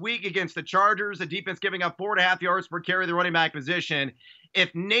stand this week against the Chargers, a defense giving up 4.5 yards per carry the running back position. If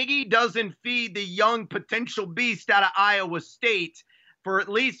Nagy doesn't feed the young potential beast out of Iowa State for at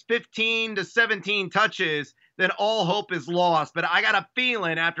least 15 to 17 touches, then all hope is lost. But I got a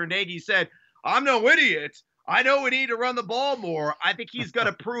feeling after Nagy said, I'm no idiot, I know we need to run the ball more, I think he's going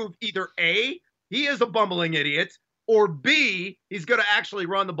to prove either A, he is a bumbling idiot, or B, he's going to actually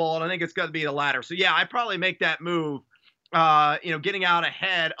run the ball, and I think it's going to be the latter. So, yeah, I'd probably make that move, getting out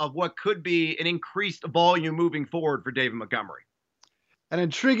ahead of what could be an increased volume moving forward for David Montgomery. An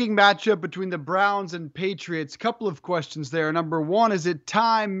intriguing matchup between the Browns and Patriots. Couple of questions there. Number one, is it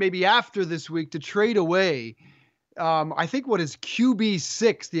time maybe after this week to trade away I think what is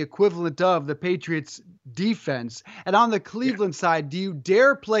QB6, the equivalent of the Patriots defense? And on the Cleveland side, do you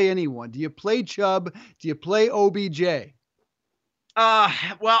dare play anyone? Do you play Chubb? Do you play OBJ?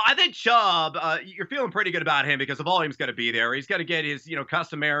 Well, I think Chubb, you're feeling pretty good about him because the volume's going to be there. He's got to get his,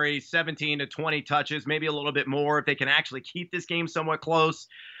 customary 17 to 20 touches, maybe a little bit more if they can actually keep this game somewhat close.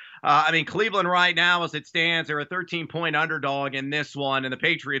 Cleveland right now, as it stands, they're a 13-point underdog in this one. And the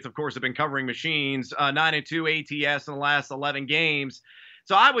Patriots, of course, have been covering machines, 9-2 ATS in the last 11 games.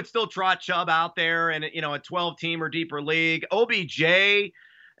 So I would still trot Chubb out there in, a 12-team or deeper league. OBJ,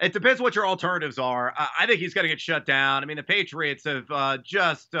 it depends what your alternatives are. I think he's going to get shut down. The Patriots have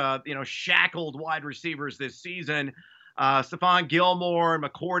just shackled wide receivers this season. Stephon Gilmore and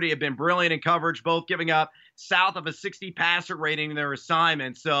McCourty have been brilliant in coverage, both giving up south of a 60 passer rating in their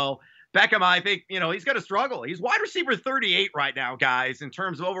assignments. So Beckham, I think, he's going to struggle. He's wide receiver 38 right now, guys, in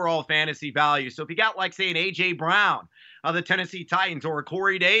terms of overall fantasy value. So if you got, like, say, an A.J. Brown of the Tennessee Titans or a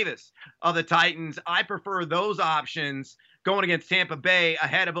Corey Davis of the Titans, I prefer those options going against Tampa Bay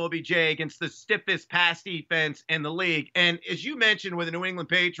ahead of OBJ against the stiffest pass defense in the league. And as you mentioned with the New England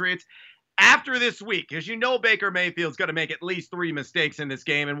Patriots, after this week, as Baker Mayfield's going to make at least 3 mistakes in this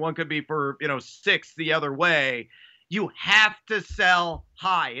game, and one could be for, 6 the other way. You have to sell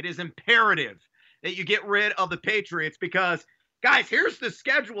high. It is imperative that you get rid of the Patriots because, guys, here's the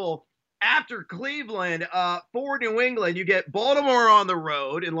schedule after Cleveland for New England. You get Baltimore on the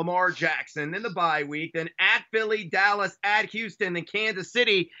road in Lamar Jackson, then the bye week, then at Philly, Dallas, at Houston, then Kansas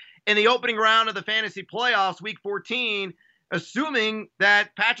City in the opening round of the fantasy playoffs, week 14, assuming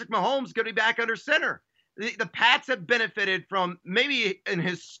that Patrick Mahomes is going to be back under center. The Pats have benefited from maybe an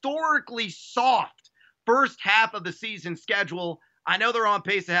historically soft first half of the season schedule. I know they're on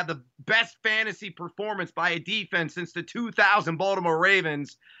pace to have the best fantasy performance by a defense since the 2000 Baltimore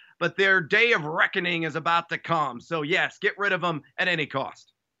Ravens. but their day of reckoning is about to come. So, yes, get rid of them at any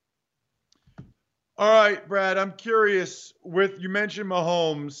cost. All right, Brad, I'm curious. You mentioned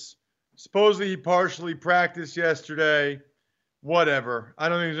Mahomes. Supposedly he partially practiced yesterday. Whatever. I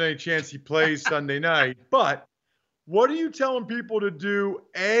don't think there's any chance he plays Sunday night. But what are you telling people to do,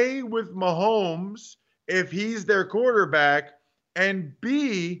 A, with Mahomes if he's their quarterback, and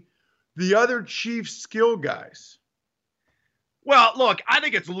B, the other Chiefs skill guys? Well, look, I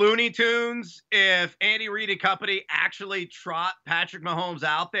think it's Looney Tunes if Andy Reid and company actually trot Patrick Mahomes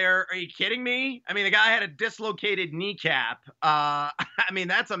out there. Are you kidding me? I mean, the guy had a dislocated kneecap. I mean,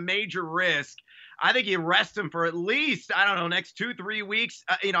 that's a major risk. I think you rest him for at least, I don't know, next 2-3 weeks.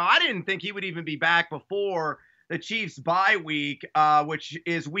 I didn't think he would even be back before the Chiefs bye week, which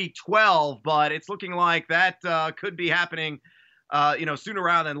is week 12, but it's looking like that could be happening sooner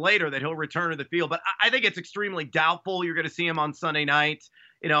rather than later, that he'll return to the field. But I think it's extremely doubtful you're going to see him on Sunday night.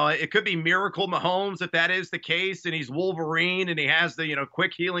 It could be Miracle Mahomes if that is the case, and he's Wolverine and he has the,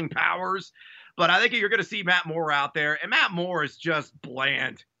 quick healing powers. But I think you're going to see Matt Moore out there, and Matt Moore is just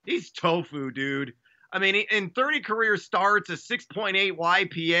bland. He's tofu, dude. I mean, in 30 career starts, a 6.8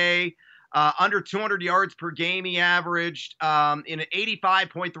 YPA, under 200 yards per game he averaged, in an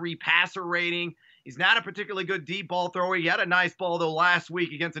 85.3 passer rating. He's not a particularly good deep ball thrower. He had a nice ball, though, last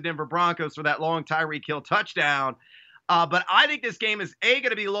week against the Denver Broncos for that long Tyreek Hill touchdown. But I think this game is, A, going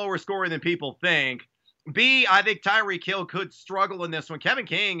to be lower scoring than people think. B, I think Tyreek Hill could struggle in this one. Kevin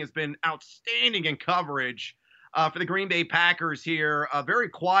King has been outstanding in coverage for the Green Bay Packers here very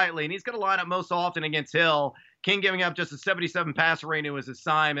quietly, and he's going to line up most often against Hill. King giving up just a 77 passer rating to his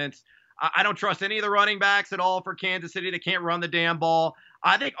assignments. I don't trust any of the running backs at all for Kansas City. They can't run the damn ball.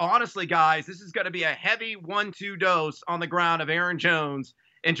 I think, honestly, guys, this is going to be a heavy 1-2 dose on the ground of Aaron Jones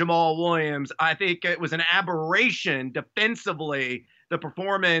and Jamal Williams. I think it was an aberration defensively, the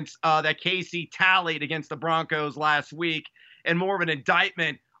performance that KC tallied against the Broncos last week, and more of an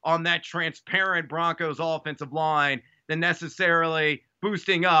indictment on that transparent Broncos offensive line than necessarily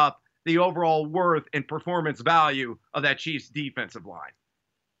boosting up the overall worth and performance value of that Chiefs defensive line.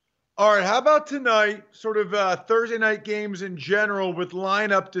 All right, how about tonight, sort of Thursday night games in general with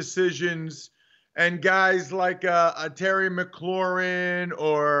lineup decisions and guys like a Terry McLaurin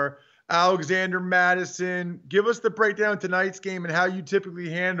or Alexander Madison? Give us the breakdown of tonight's game and how you typically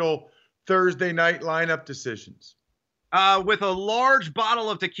handle Thursday night lineup decisions. With a large bottle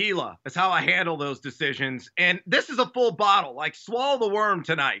of tequila is how I handle those decisions. And this is a full bottle. Like, swallow the worm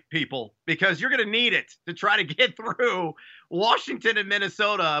tonight, people, because you're going to need it to try to get through Washington and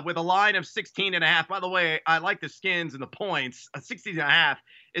Minnesota with a line of 16.5. By the way, I like the Skins and the points. 16.5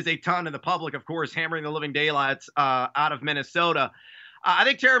 is a ton in the public, of course, hammering the living daylights out of Minnesota. I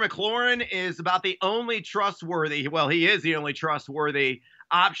think Terry McLaurin is about the only trustworthy, well, he is the only trustworthy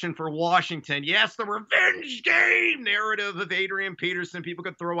option for Washington. Yes, the revenge game narrative of Adrian Peterson, people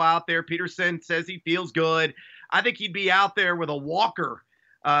could throw out there. Peterson says he feels good. I think he'd be out there with a walker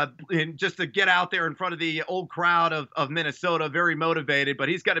just to get out there in front of the old crowd of Minnesota, very motivated, but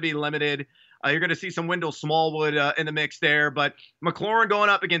he's got to be limited. You're going to see some Wendell Smallwood in the mix there, but McLaurin going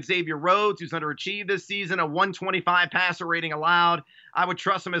up against Xavier Rhodes, who's underachieved this season, a 125 passer rating allowed. I would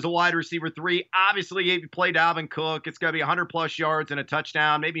trust him as a wide receiver 3. Obviously, if you play Dalvin Cook, it's going to be 100-plus yards and a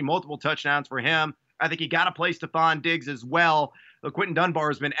touchdown, maybe multiple touchdowns for him. I think you got to play Stephon Diggs as well. Quentin Dunbar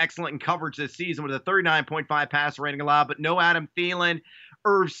has been excellent in coverage this season with a 39.5 passer rating allowed, but no Adam Thielen.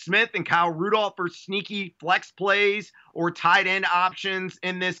 Irv Smith and Kyle Rudolph for sneaky flex plays or tight end options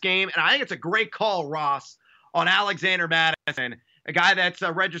in this game. And I think it's a great call, Ross, on Alexander Madison, a guy that's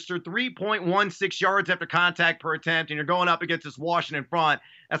registered 3.16 yards after contact per attempt, and you're going up against this Washington front.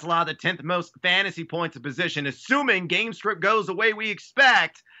 That's allowed the 10th most fantasy points of position. Assuming game script goes the way we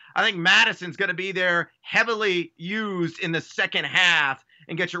expect, I think Madison's going to be there heavily used in the second half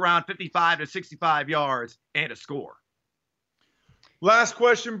and get you around 55 to 65 yards and a score. Last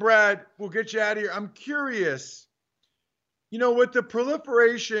question, Brad. We'll get you out of here. I'm curious, with the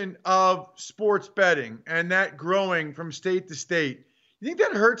proliferation of sports betting and that growing from state to state, you think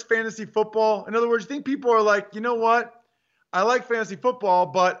that hurts fantasy football? In other words, you think people are like, you know what? I like fantasy football,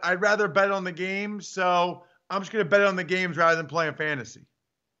 but I'd rather bet on the games, so I'm just going to bet on the games rather than playing fantasy.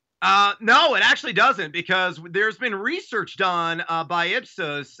 No, it actually doesn't, because there's been research done by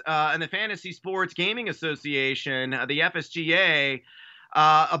Ipsos and the Fantasy Sports Gaming Association, the FSGA,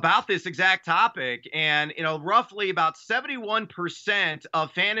 about this exact topic. And, roughly about 71%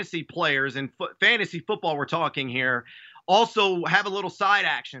 of fantasy players in fantasy football, we're talking here, also have a little side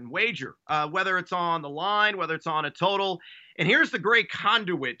action wager, whether it's on the line, whether it's on a total. And here's the great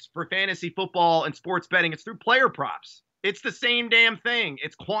conduit for fantasy football and sports betting. It's through player props. It's the same damn thing.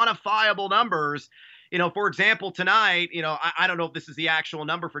 It's quantifiable numbers. For example, tonight, I don't know if this is the actual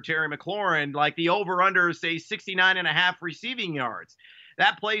number for Terry McLaurin, like the over-under, say, 69.5 receiving yards.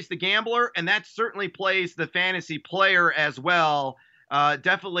 That plays the gambler, and that certainly plays the fantasy player as well.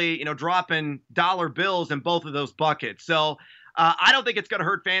 Definitely, dropping dollar bills in both of those buckets. So I don't think it's going to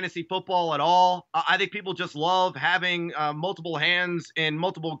hurt fantasy football at all. I think people just love having multiple hands in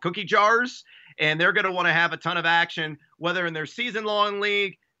multiple cookie jars, and they're going to want to have a ton of action, whether in their season-long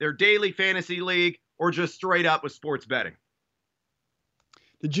league, their daily fantasy league, or just straight up with sports betting.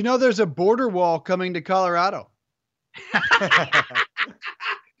 Did you know there's a border wall coming to Colorado?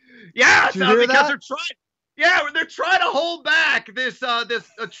 Yeah, because that? they're trying to hold back this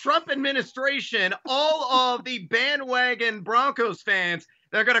Trump administration. All of the bandwagon Broncos fans,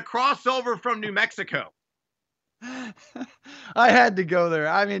 they're going to cross over from New Mexico. I had to go there.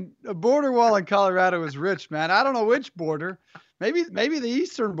 I mean, a border wall in Colorado is rich, man. I don't know which border. Maybe the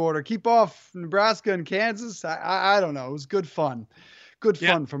eastern border. Keep off Nebraska and Kansas. I don't know. It was good fun. Good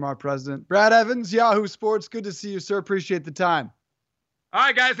fun from our president. Brad Evans, Yahoo Sports. Good to see you, sir. Appreciate the time. All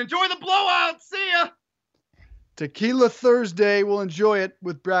right, guys. Enjoy the blowout. See ya. Tequila Thursday. We'll enjoy it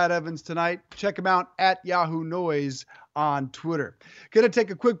with Brad Evans tonight. Check him out at Yahoo Noise on Twitter. Going to take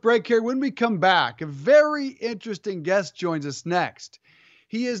a quick break here. When we come back, a very interesting guest joins us next.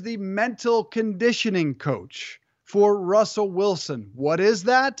 He is the mental conditioning coach for Russell Wilson. What is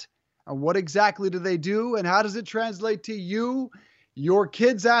that? And what exactly do they do? And how does it translate to you, your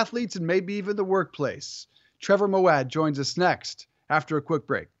kids' athletes, and maybe even the workplace? Trevor Moawad joins us next after a quick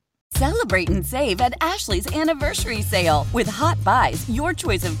break. Celebrate and save at Ashley's Anniversary Sale. With Hot Buys, your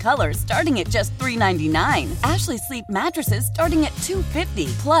choice of colors starting at just $3.99. Ashley Sleep mattresses starting at $2.50.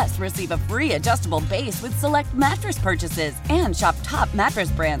 Plus, receive a free adjustable base with select mattress purchases. And shop top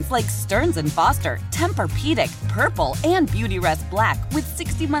mattress brands like Stearns & Foster, Tempur-Pedic, Purple, and Beautyrest Black with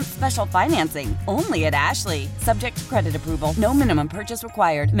 60-month special financing. Only at Ashley. Subject to credit approval. No minimum purchase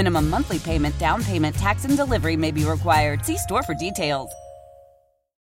required. Minimum monthly payment, down payment, tax, and delivery may be required. See store for details.